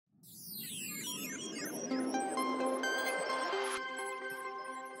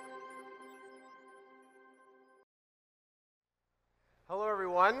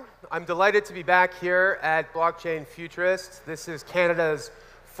I'm delighted to be back here at Blockchain Futurist. This is Canada's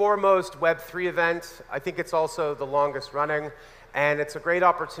foremost Web3 event. I think it's also the longest running, and it's a great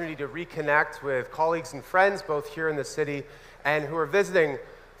opportunity to reconnect with colleagues and friends, both here in the city and who are visiting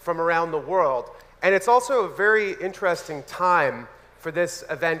from around the world. And it's also a very interesting time for this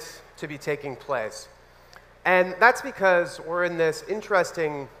event to be taking place. And that's because we're in this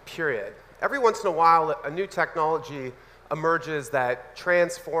interesting period. Every once in a while, a new technology emerges that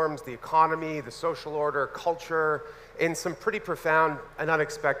transforms the economy, the social order, culture in some pretty profound and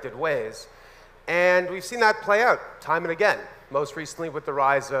unexpected ways. And we've seen that play out time and again, most recently with the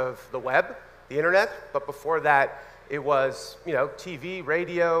rise of the web, the internet, but before that it was, TV,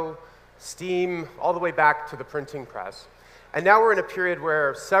 radio, steam, all the way back to the printing press. And now we're in a period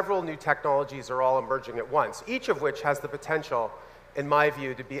where several new technologies are all emerging at once, each of which has the potential, in my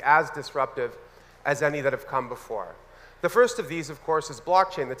view, to be as disruptive as any that have come before. The first of these, of course, is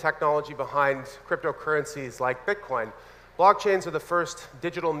blockchain, the technology behind cryptocurrencies like Bitcoin. Blockchains are the first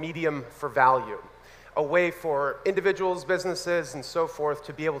digital medium for value, a way for individuals, businesses, and so forth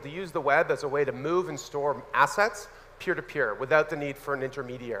to be able to use the web as a way to move and store assets peer-to-peer without the need for an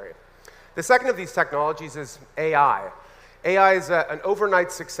intermediary. The second of these technologies is AI. AI is an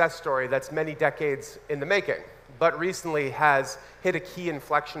overnight success story that's many decades in the making, but recently has hit a key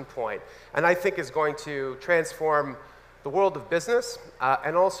inflection point, and I think is going to transform the world of business,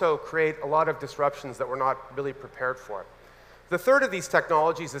 and also create a lot of disruptions that we're not really prepared for. The third of these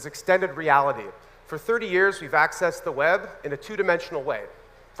technologies is extended reality. For 30 years, we've accessed the web in a two-dimensional way.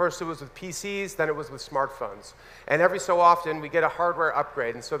 First it was with PCs, then it was with smartphones. And every so often, we get a hardware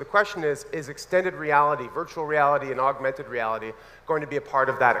upgrade. And so the question is extended reality, virtual reality, and augmented reality going to be a part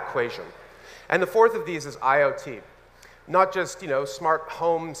of that equation? And the fourth of these is IoT. Not just, smart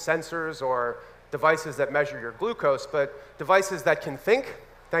home sensors or devices that measure your glucose, but devices that can think,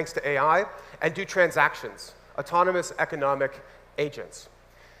 thanks to AI, and do transactions, autonomous economic agents.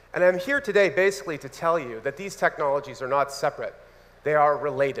 And I'm here today basically to tell you that these technologies are not separate. They are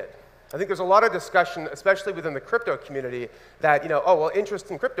related. I think there's a lot of discussion, especially within the crypto community, that,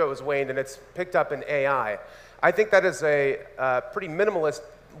 interest in crypto has waned and it's picked up in AI. I think that is a pretty minimalist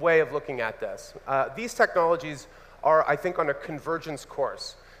way of looking at this. These technologies are, I think, on a convergence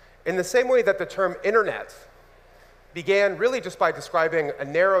course. In the same way that the term internet began really just by describing a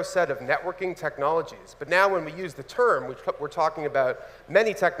narrow set of networking technologies, but now when we use the term, we're talking about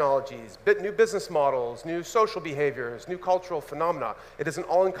many technologies, new business models, new social behaviors, new cultural phenomena. It is an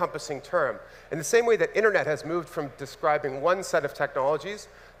all-encompassing term. In the same way that internet has moved from describing one set of technologies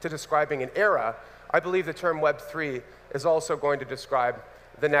to describing an era, I believe the term Web3 is also going to describe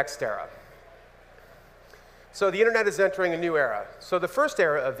the next era. So the internet is entering a new era. So the first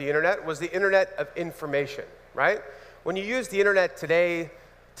era of the internet was the internet of information, right? When you use the internet today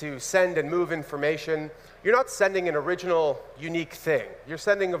to send and move information, you're not sending an original, unique thing. You're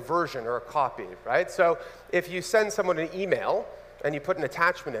sending a version or a copy, right? So if you send someone an email and you put an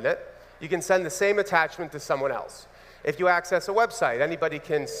attachment in it, you can send the same attachment to someone else. If you access a website, anybody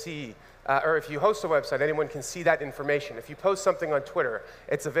can see, or if you host a website, anyone can see that information. If you post something on Twitter,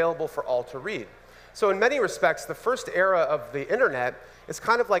 it's available for all to read. So in many respects, the first era of the internet is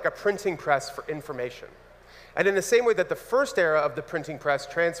kind of like a printing press for information. And in the same way that the first era of the printing press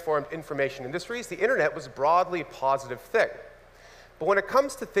transformed information industries, the internet was broadly a positive thing. But when it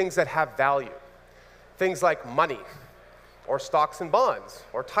comes to things that have value, things like money, or stocks and bonds,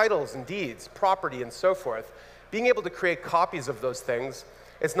 or titles and deeds, property and so forth, being able to create copies of those things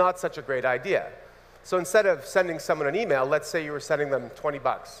is not such a great idea. So instead of sending someone an email, let's say you were sending them 20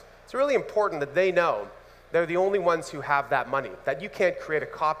 bucks. It's really important that they know they're the only ones who have that money, that you can't create a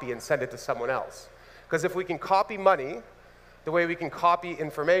copy and send it to someone else. Because if we can copy money the way we can copy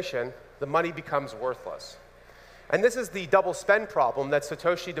information, the money becomes worthless. And this is the double spend problem that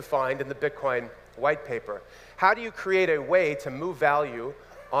Satoshi defined in the Bitcoin white paper. How do you create a way to move value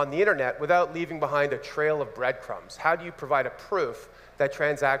on the internet without leaving behind a trail of breadcrumbs? How do you provide a proof that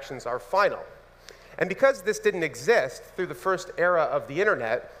transactions are final? And because this didn't exist through the first era of the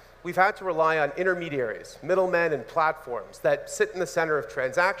internet, we've had to rely on intermediaries, middlemen, and platforms that sit in the center of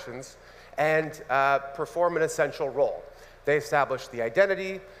transactions and perform an essential role. They establish the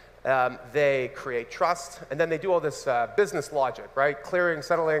identity, they create trust, and then they do all this business logic, right? Clearing,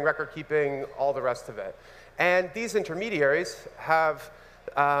 settling, record keeping, all the rest of it. And these intermediaries have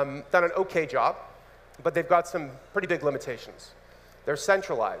done an okay job, but they've got some pretty big limitations. They're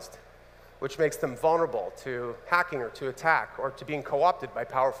centralized, which makes them vulnerable to hacking or to attack or to being co-opted by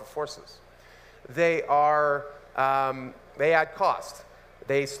powerful forces. They add cost.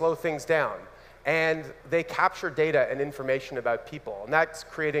 They slow things down. and they capture data and information about people. And that's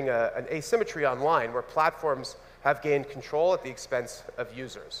creating an asymmetry online where platforms have gained control at the expense of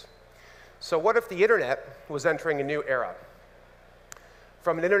users. So what if the internet was entering a new era?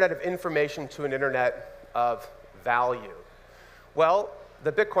 From an internet of information to an internet of value. Well,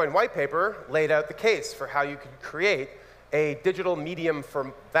 the Bitcoin white paper laid out the case for how you could create a digital medium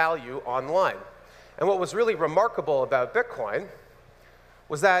for value online. And what was really remarkable about Bitcoin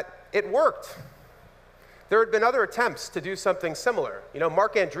was that it worked. There had been other attempts to do something similar. You know,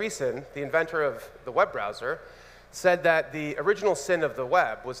 Mark Andreessen, the inventor of the web browser, said that the original sin of the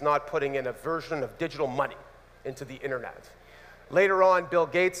web was not putting in a version of digital money into the internet. Later on, Bill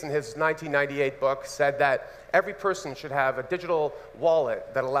Gates, in his 1998 book, said that every person should have a digital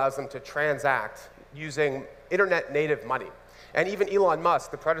wallet that allows them to transact using internet-native money. And even Elon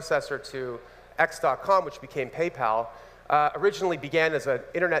Musk, the predecessor to X.com, which became PayPal, originally began as an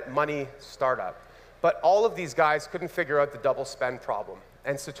internet money startup. But all of these guys couldn't figure out the double spend problem,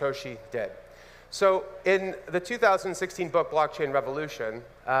 and Satoshi did. So in the 2016 book, Blockchain Revolution,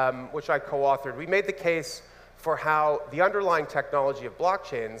 which I co-authored, we made the case for how the underlying technology of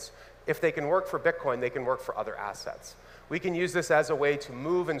blockchains, if they can work for Bitcoin, they can work for other assets. We can use this as a way to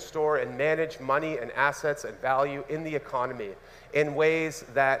move and store and manage money and assets and value in the economy in ways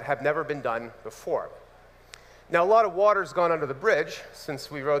that have never been done before. Now, a lot of water's gone under the bridge since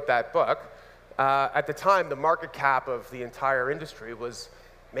we wrote that book. At the time, the market cap of the entire industry was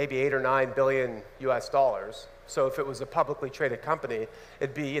maybe 8 or 9 billion US dollars. So if it was a publicly traded company,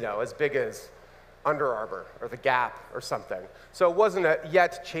 it'd be, you know, as big as Under Armour or The Gap or something. So it wasn't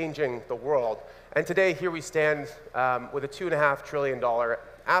yet changing the world. And today, here we stand with a $2.5 trillion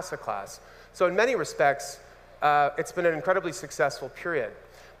asset class. So in many respects, it's been an incredibly successful period.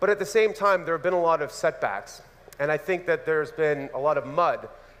 But at the same time, there have been a lot of setbacks. And I think that there's been a lot of mud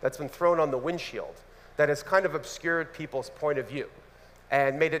that's been thrown on the windshield that has kind of obscured people's point of view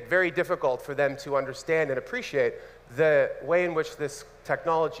and made it very difficult for them to understand and appreciate the way in which this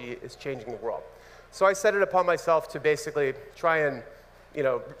technology is changing the world. So I set it upon myself to basically try and, you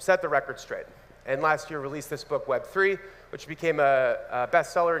know, set the record straight. And last year released this book, Web3, which became a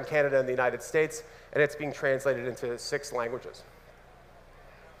bestseller in Canada and the United States, and it's being translated into 6 languages.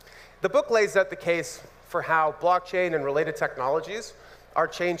 The book lays out the case for how blockchain and related technologies are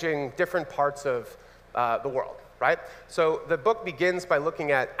changing different parts of the world, right? So the book begins by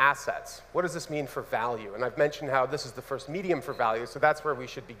looking at assets. What does this mean for value? And I've mentioned how this is the first medium for value, so that's where we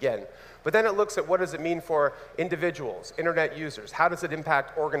should begin. But then it looks at what does it mean for individuals, internet users? How does it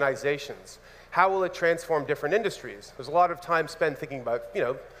impact organizations? How will it transform different industries? There's a lot of time spent thinking about, you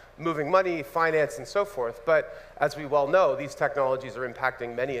know, moving money, finance, and so forth. But as we well know, these technologies are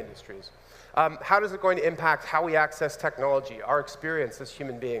impacting many industries. How is it going to impact how we access technology, our experience as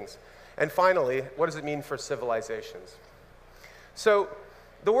human beings? And finally, what does it mean for civilizations? So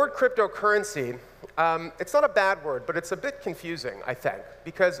the word cryptocurrency, it's not a bad word, but it's a bit confusing, I think,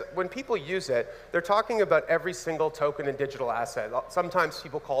 because when people use it, they're talking about every single token and digital asset. Sometimes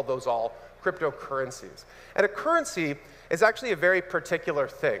people call those all cryptocurrencies. And a currency is actually a very particular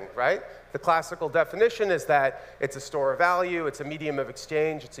thing, right? The classical definition is that it's a store of value, it's a medium of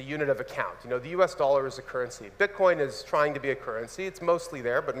exchange, it's a unit of account. You know, the US dollar is a currency. Bitcoin is trying to be a currency. It's mostly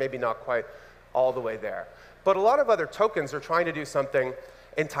there, but maybe not quite all the way there. But a lot of other tokens are trying to do something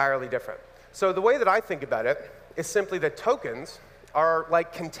entirely different. So the way that I think about it is simply that tokens are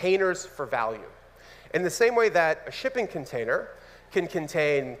like containers for value. In the same way that a shipping container can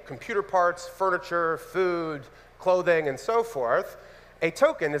contain computer parts, furniture, food, clothing, and so forth, a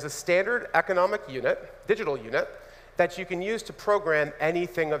token is a standard economic unit, digital unit, that you can use to program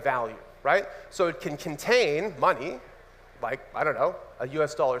anything of value, right? So it can contain money, like, I don't know, a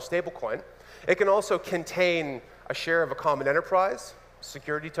US dollar stablecoin. It can also contain a share of a common enterprise,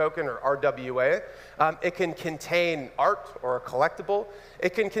 security token, or RWA. It can contain art or a collectible.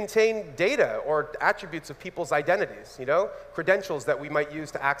 It can contain data or attributes of people's identities, you know, credentials that we might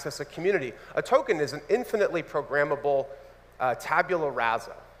use to access a community. A token is an infinitely programmable tabula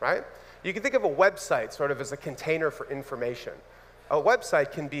rasa, right? You can think of a website sort of as a container for information. A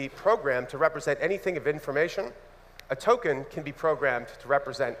website can be programmed to represent anything of information. A token can be programmed to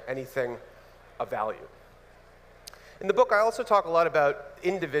represent anything of value. In the book, I also talk a lot about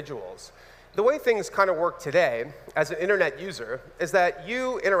individuals. The way things kind of work today as an internet user is that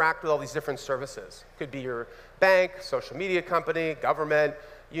you interact with all these different services. It could be your bank, social media company, government,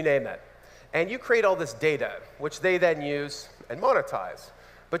 you name it. And you create all this data, which they then use and monetize.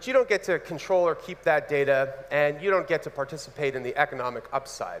 But you don't get to control or keep that data, and you don't get to participate in the economic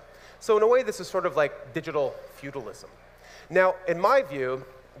upside. So in a way, this is sort of like digital feudalism. Now, in my view,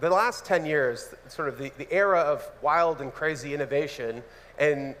 the last 10 years, sort of the era of wild and crazy innovation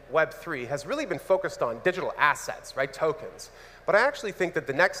in Web3 has really been focused on digital assets, right, tokens. But I actually think that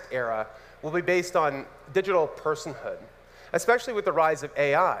the next era will be based on digital personhood, especially with the rise of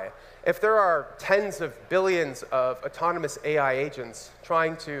AI. If there are tens of billions of autonomous AI agents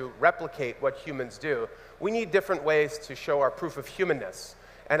trying to replicate what humans do, we need different ways to show our proof of humanness.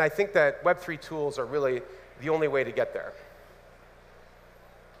 And I think that Web3 tools are really the only way to get there.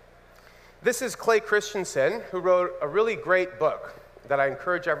 This is Clay Christensen, who wrote a really great book that I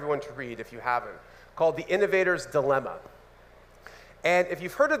encourage everyone to read if you haven't, called The Innovator's Dilemma. And if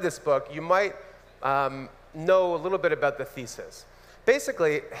you've heard of this book, you might know a little bit about the thesis.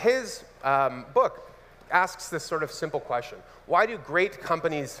 Basically, his book asks this sort of simple question: why do great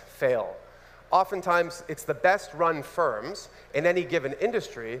companies fail? Oftentimes, it's the best-run firms in any given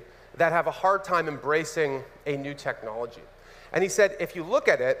industry that have a hard time embracing a new technology. And he said, if you look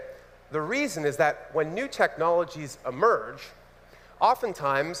at it, the reason is that when new technologies emerge,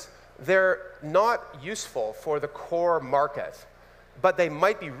 oftentimes they're not useful for the core market, but they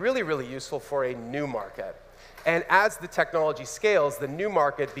might be really, really useful for a new market. And as the technology scales, the new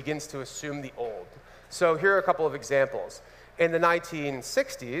market begins to assume the old. So here are a couple of examples. In the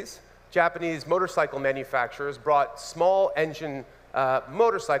 1960s, Japanese motorcycle manufacturers brought small engine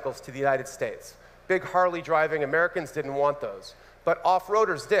motorcycles to the United States. Big Harley driving Americans didn't want those, but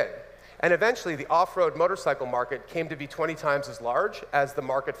off-roaders did. And eventually, the off-road motorcycle market came to be 20 times as large as the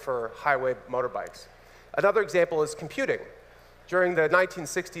market for highway motorbikes. Another example is computing. During the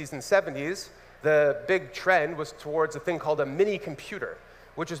 1960s and 70s, the big trend was towards a thing called a mini computer,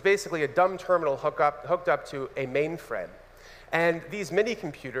 which is basically a dumb terminal hooked up to a mainframe. And these mini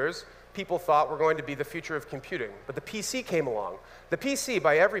computers, people thought were going to be the future of computing. But the PC came along. The PC,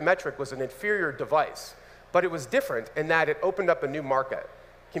 by every metric, was an inferior device. But it was different in that it opened up a new market.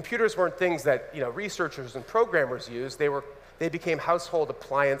 Computers weren't things that researchers and programmers used. They became household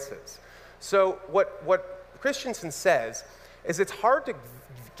appliances. So what Christensen says is it's hard to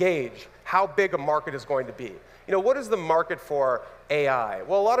gauge how big a market is going to be. What is the market for AI?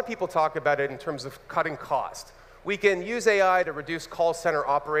 Well, a lot of people talk about it in terms of cutting cost. We can use AI to reduce call center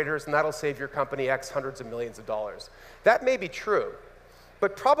operators, and that'll save your company X hundreds of millions of dollars. That may be true,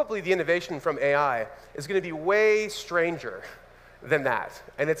 but probably the innovation from AI is going to be way stranger than that,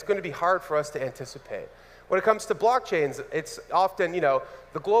 and it's going to be hard for us to anticipate. When it comes to blockchains, it's often,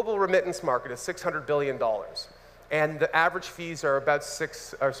 the global remittance market is $600 billion, and the average fees are about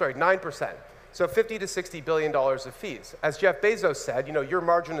 9%. So $50 to $60 billion of fees. As Jeff Bezos said, your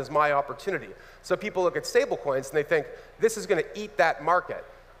margin is my opportunity. So people look at stablecoins and they think, this is going to eat that market.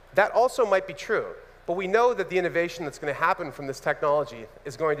 That also might be true, but we know that the innovation that's going to happen from this technology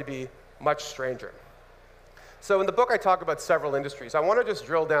is going to be much stranger. So in the book, I talk about several industries. I want to just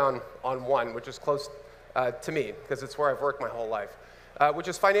drill down on one, which is close to me, because it's where I've worked my whole life, which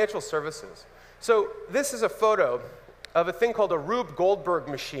is financial services. So this is a photo of a thing called a Rube Goldberg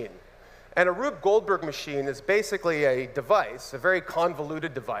machine. And a Rube Goldberg machine is basically a device, a very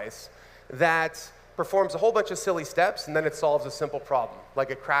convoluted device, that performs a whole bunch of silly steps, and then it solves a simple problem, like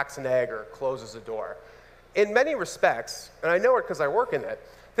it cracks an egg or closes a door. In many respects, and I know it because I work in it,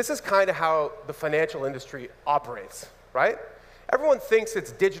 this is kind of how the financial industry operates, right? Everyone thinks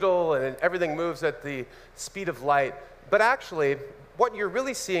it's digital and everything moves at the speed of light, but actually, what you're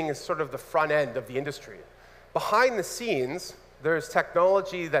really seeing is sort of the front end of the industry. Behind the scenes, there's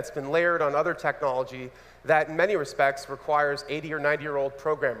technology that's been layered on other technology that in many respects requires 80 or 90-year-old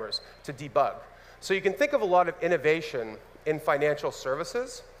programmers to debug. So you can think of a lot of innovation in financial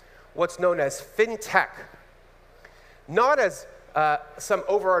services, what's known as fintech, not as some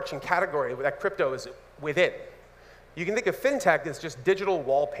overarching category that crypto is within. You can think of fintech as just digital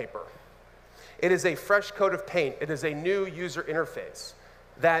wallpaper. It is a fresh coat of paint. It is a new user interface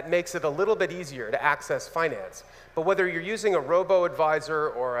that makes it a little bit easier to access finance. But whether you're using a robo-advisor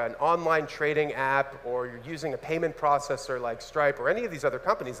or an online trading app, or you're using a payment processor like Stripe or any of these other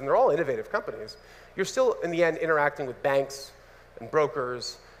companies, and they're all innovative companies, you're still, in the end, interacting with banks and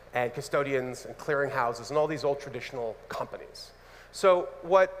brokers and custodians and clearinghouses and all these old traditional companies. So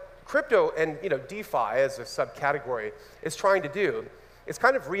what crypto and DeFi as a subcategory is trying to do is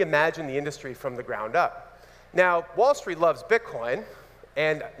kind of reimagine the industry from the ground up. Now, Wall Street loves Bitcoin,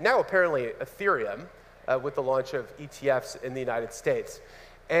 and now apparently Ethereum, with the launch of ETFs in the United States.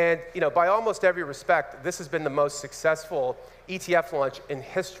 And by almost every respect, this has been the most successful ETF launch in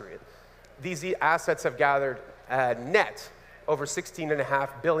history. These assets have gathered net over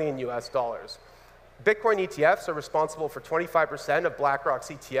 $16.5 billion US. Bitcoin ETFs are responsible for 25% of BlackRock's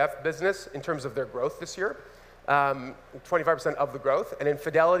ETF business in terms of their growth this year. 25% of the growth, and in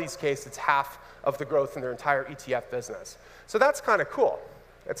Fidelity's case, it's half of the growth in their entire ETF business. So that's kind of cool.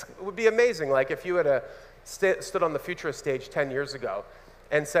 It would be amazing, like if you had stood on the Futurist stage 10 years ago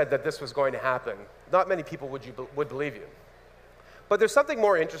and said that this was going to happen. Not many people would believe you. But there's something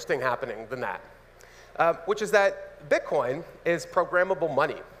more interesting happening than that, which is that Bitcoin is programmable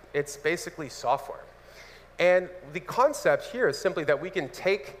money. It's basically software. And the concept here is simply that we can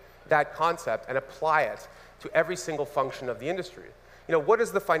take that concept and apply it to every single function of the industry. You know, what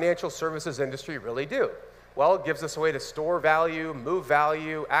does the financial services industry really do? Well, it gives us a way to store value, move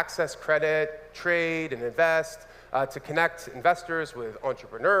value, access credit, trade and invest, to connect investors with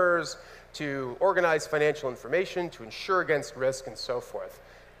entrepreneurs, to organize financial information, to insure against risk, and so forth.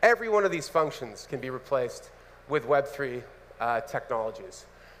 Every one of these functions can be replaced with Web3 technologies.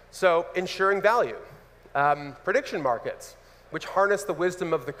 So, ensuring value. Prediction markets, which harness the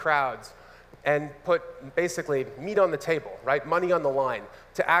wisdom of the crowds and put basically meat on the table, right? Money on the line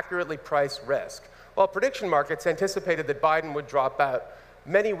to accurately price risk. Well, prediction markets anticipated that Biden would drop out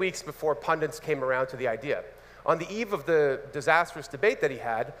many weeks before pundits came around to the idea. On the eve of the disastrous debate that he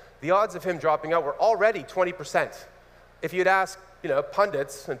had, the odds of him dropping out were already 20%. If you'd asked,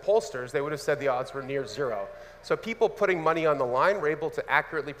 pundits and pollsters, they would have said the odds were near zero. So people putting money on the line were able to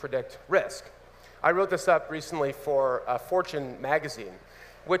accurately predict risk. I wrote this up recently for Fortune magazine,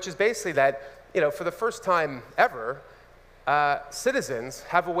 which is basically that, for the first time ever, citizens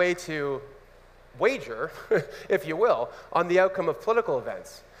have a way to wager, if you will, on the outcome of political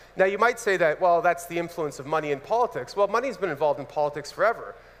events. Now, you might say that, well, that's the influence of money in politics. Well, money's been involved in politics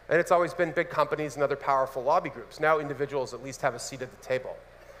forever, and it's always been big companies and other powerful lobby groups. Now individuals at least have a seat at the table.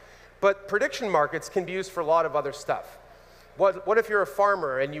 But prediction markets can be used for a lot of other stuff. What if you're a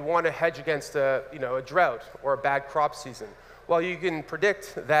farmer and you want to hedge against a drought or a bad crop season? Well, you can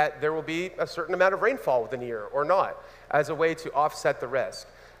predict that there will be a certain amount of rainfall within a year or not as a way to offset the risk.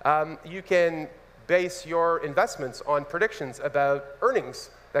 You can base your investments on predictions about earnings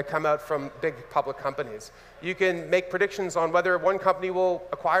that come out from big public companies. You can make predictions on whether one company will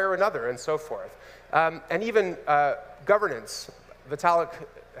acquire another and so forth. And even governance. Vitalik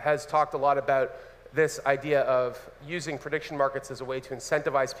has talked a lot about this idea of using prediction markets as a way to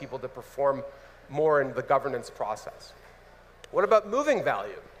incentivize people to perform more in the governance process. What about moving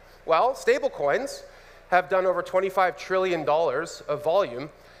value? Well, stablecoins have done over $25 trillion of volume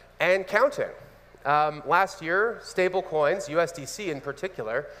and counting. Last year, stablecoins, USDC in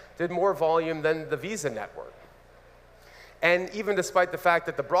particular, did more volume than the Visa network. And even despite the fact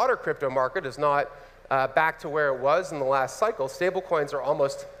that the broader crypto market is not back to where it was in the last cycle, stablecoins are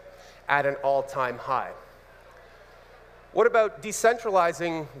almost at an all-time high. What about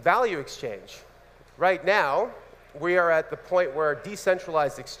decentralizing value exchange? Right now, we are at the point where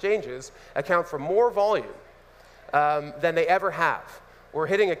decentralized exchanges account for more volume than they ever have. We're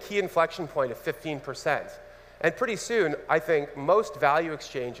hitting a key inflection point of 15%. And pretty soon, I think most value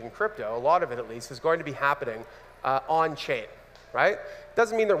exchange in crypto, a lot of it at least, is going to be happening on-chain, right?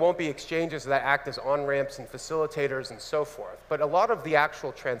 Doesn't mean there won't be exchanges that act as on-ramps and facilitators and so forth, but a lot of the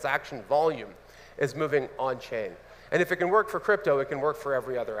actual transaction volume is moving on-chain. And if it can work for crypto, it can work for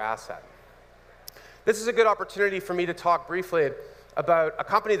every other asset. This is a good opportunity for me to talk briefly about a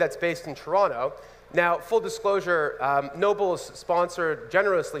company that's based in Toronto. Now, full disclosure, Noble has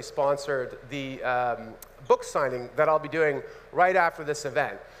generously sponsored the book signing that I'll be doing right after this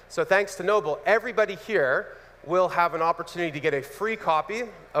event. So thanks to Noble, everybody here will have an opportunity to get a free copy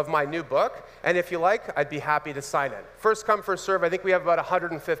of my new book. And if you like, I'd be happy to sign it. First come, first serve. I think we have about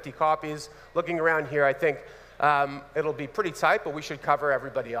 150 copies. Looking around here, I think it'll be pretty tight, but we should cover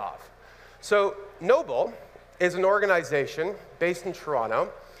everybody off. So Noble is an organization based in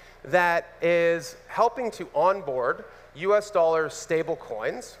Toronto that is helping to onboard US dollar stable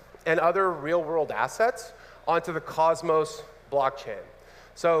coins and other real-world assets onto the Cosmos blockchain.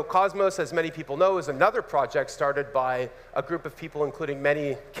 So Cosmos, as many people know, is another project started by a group of people, including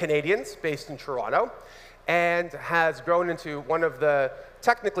many Canadians based in Toronto, and has grown into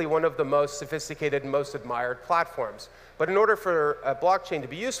technically one of the most sophisticated and most admired platforms. But in order for a blockchain to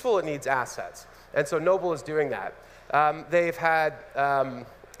be useful, it needs assets. And so Noble is doing that. They've had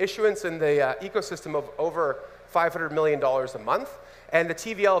issuance in the ecosystem of over $500 million a month. And the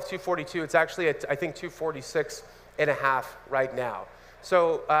TVL of 242, it's actually at, I think, 246.5 right now.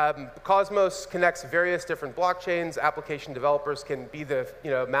 So Cosmos connects various different blockchains. Application developers can be the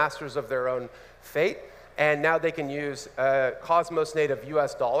masters of their own fate. And now they can use a Cosmos native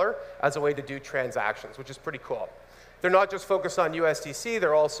US dollar as a way to do transactions, which is pretty cool. They're not just focused on USDC,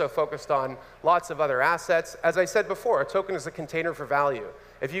 they're also focused on lots of other assets. As I said before, a token is a container for value.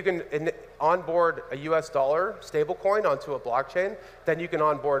 If you can onboard a US dollar stablecoin onto a blockchain, then you can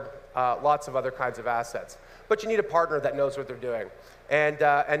onboard lots of other kinds of assets. But you need a partner that knows what they're doing. And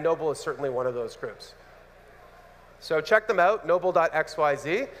Noble is certainly one of those groups. So check them out,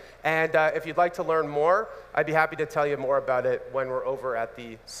 noble.xyz. And if you'd like to learn more, I'd be happy to tell you more about it when we're over at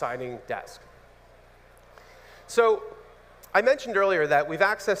the signing desk. So I mentioned earlier that we've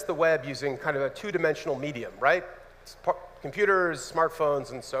accessed the web using kind of a two-dimensional medium, right? Computers,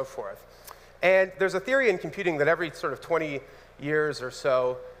 smartphones, and so forth. And there's a theory in computing that every sort of 20 years or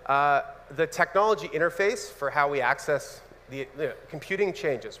so, the technology interface for how we access the computing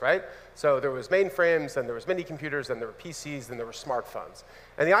changes, right? So there was mainframes, and there was mini computers, and there were PCs, and there were smartphones.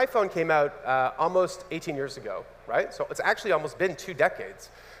 And the iPhone came out almost 18 years ago, right? So it's actually almost been 2 decades.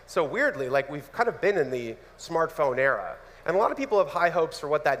 So weirdly, like we've kind of been in the smartphone era. And a lot of people have high hopes for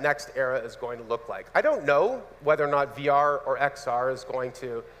what that next era is going to look like. I don't know whether or not VR or XR is going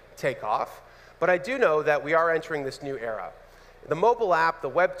to take off, but I do know that we are entering this new era. The mobile app, the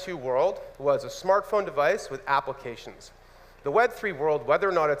Web 2 world, was a smartphone device with applications. The Web 3 world, whether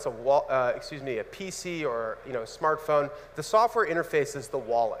or not it's a PC or a smartphone, the software interface is the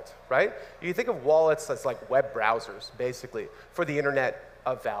wallet, right? You think of wallets as like web browsers, basically, for the internet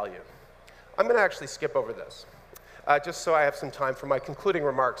of value. I'm going to actually skip over this, just so I have some time for my concluding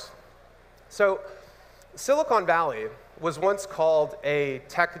remarks. So Silicon Valley was once called a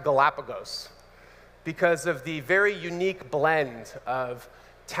tech Galapagos because of the very unique blend of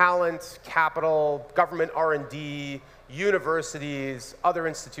talent, capital, government R&D, universities, other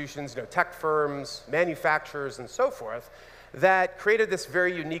institutions, tech firms, manufacturers, and so forth, that created this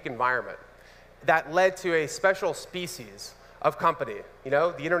very unique environment that led to a special species of company,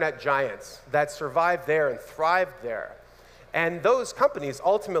 the internet giants that survived there and thrived there. And those companies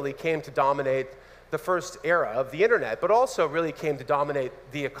ultimately came to dominate the first era of the internet, but also really came to dominate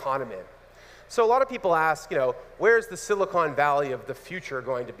the economy. So a lot of people ask, where's the Silicon Valley of the future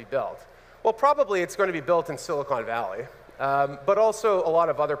going to be built? Well, probably it's going to be built in Silicon Valley, but also a lot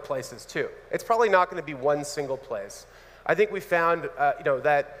of other places too. It's probably not going to be one single place. I think we found,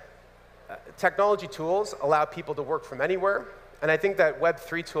 that technology tools allow people to work from anywhere, and I think that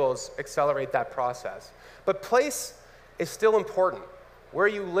Web3 tools accelerate that process. But place is still important. Where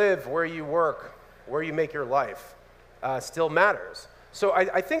you live, where you work, where you make your life still matters. So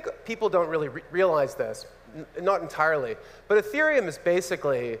I think people don't really realize this, not entirely, but Ethereum is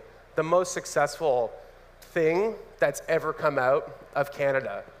basically the most successful thing that's ever come out of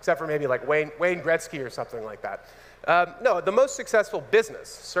Canada, except for maybe like Wayne Gretzky or something like that. No, the most successful business,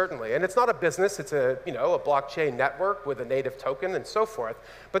 certainly. And it's not a business, it's a blockchain network with a native token and so forth.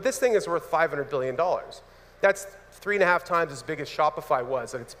 But this thing is worth $500 billion. That's 3.5 times as big as Shopify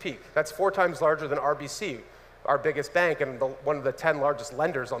was at its peak. That's 4 times larger than RBC, our biggest bank and one of the 10 largest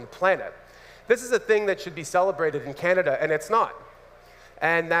lenders on the planet. This is a thing that should be celebrated in Canada, and it's not.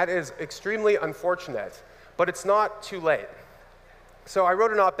 And that is extremely unfortunate, but it's not too late. So I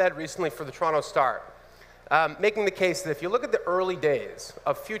wrote an op-ed recently for the Toronto Star, making the case that if you look at the early days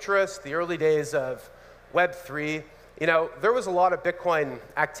of Futurist, the early days of Web3, there was a lot of Bitcoin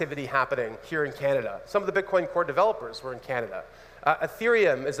activity happening here in Canada. Some of the Bitcoin core developers were in Canada.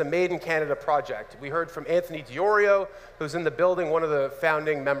 Ethereum is a made-in-Canada project. We heard from Anthony Diorio, who's in the building, one of the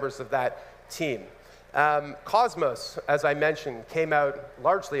founding members of that team. Cosmos, as I mentioned, came out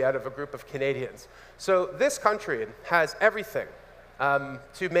largely out of a group of Canadians. So this country has everything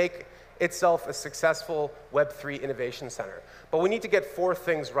to make itself a successful Web3 innovation center. But we need to get 4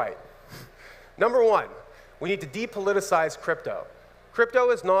 things right. Number 1, we need to depoliticize crypto. Crypto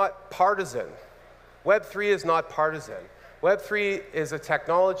is not partisan. Web3 is not partisan. Web3 is a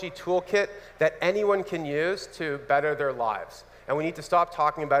technology toolkit that anyone can use to better their lives. And we need to stop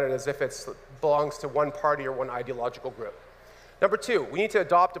talking about it as if it belongs to one party or one ideological group. Number 2, we need to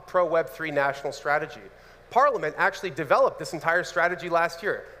adopt a pro-Web3 national strategy. Parliament actually developed this entire strategy last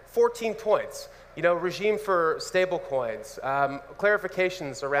year. 14 points. Regime for stablecoins,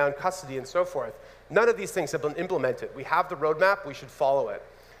 clarifications around custody and so forth. None of these things have been implemented. We have the roadmap, we should follow it.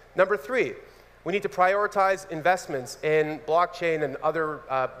 Number 3, we need to prioritize investments in blockchain and other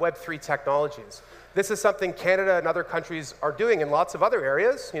Web3 technologies. This is something Canada and other countries are doing in lots of other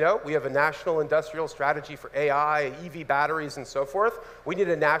areas. We have a national industrial strategy for AI, EV batteries, and so forth. We need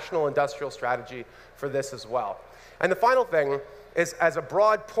a national industrial strategy for this as well. And the final thing is, as a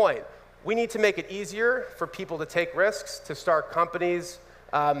broad point, we need to make it easier for people to take risks, to start companies,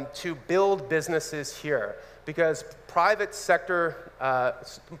 to build businesses here. Because private sector,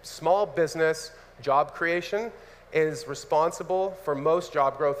 small business job creation is responsible for most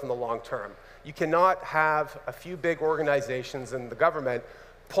job growth in the long term. You cannot have a few big organizations in the government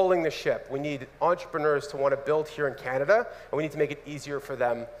pulling the ship. We need entrepreneurs to want to build here in Canada, and we need to make it easier for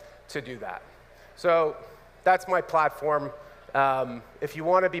them to do that. So that's my platform. If you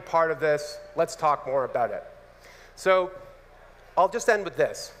want to be part of this, let's talk more about it. So I'll just end with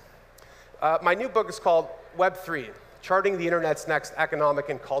this. My new book is called Web3, Charting the Internet's Next Economic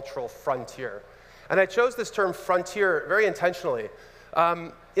and Cultural Frontier. And I chose this term frontier very intentionally.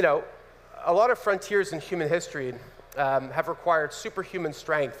 You know, a lot of frontiers in human history have required superhuman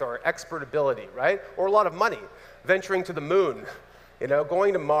strength or expert ability, right? Or a lot of money, venturing to the moon, you know,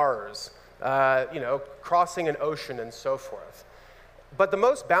 going to Mars, you know, crossing an ocean and so forth. But the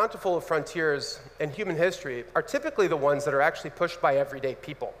most bountiful of frontiers in human history are typically the ones that are actually pushed by everyday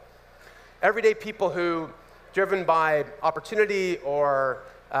people. Everyday people who, driven by opportunity or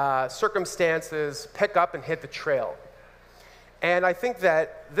circumstances, pick up and hit the trail. And I think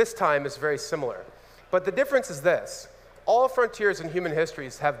that this time is very similar. But the difference is this. All frontiers in human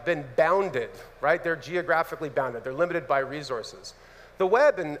histories have been bounded, right? They're geographically bounded. They're limited by resources. The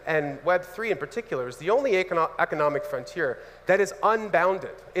web and Web3 in particular is the only economic frontier that is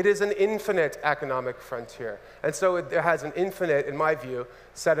unbounded. It is an infinite economic frontier. And so it has an infinite, in my view,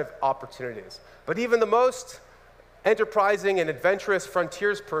 set of opportunities. But even the most enterprising and adventurous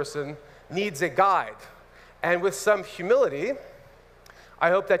frontiers person needs a guide. And with some humility, I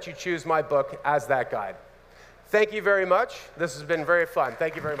hope that you choose my book as that guide. Thank you very much. This has been very fun.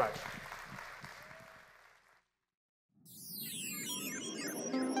 Thank you very much.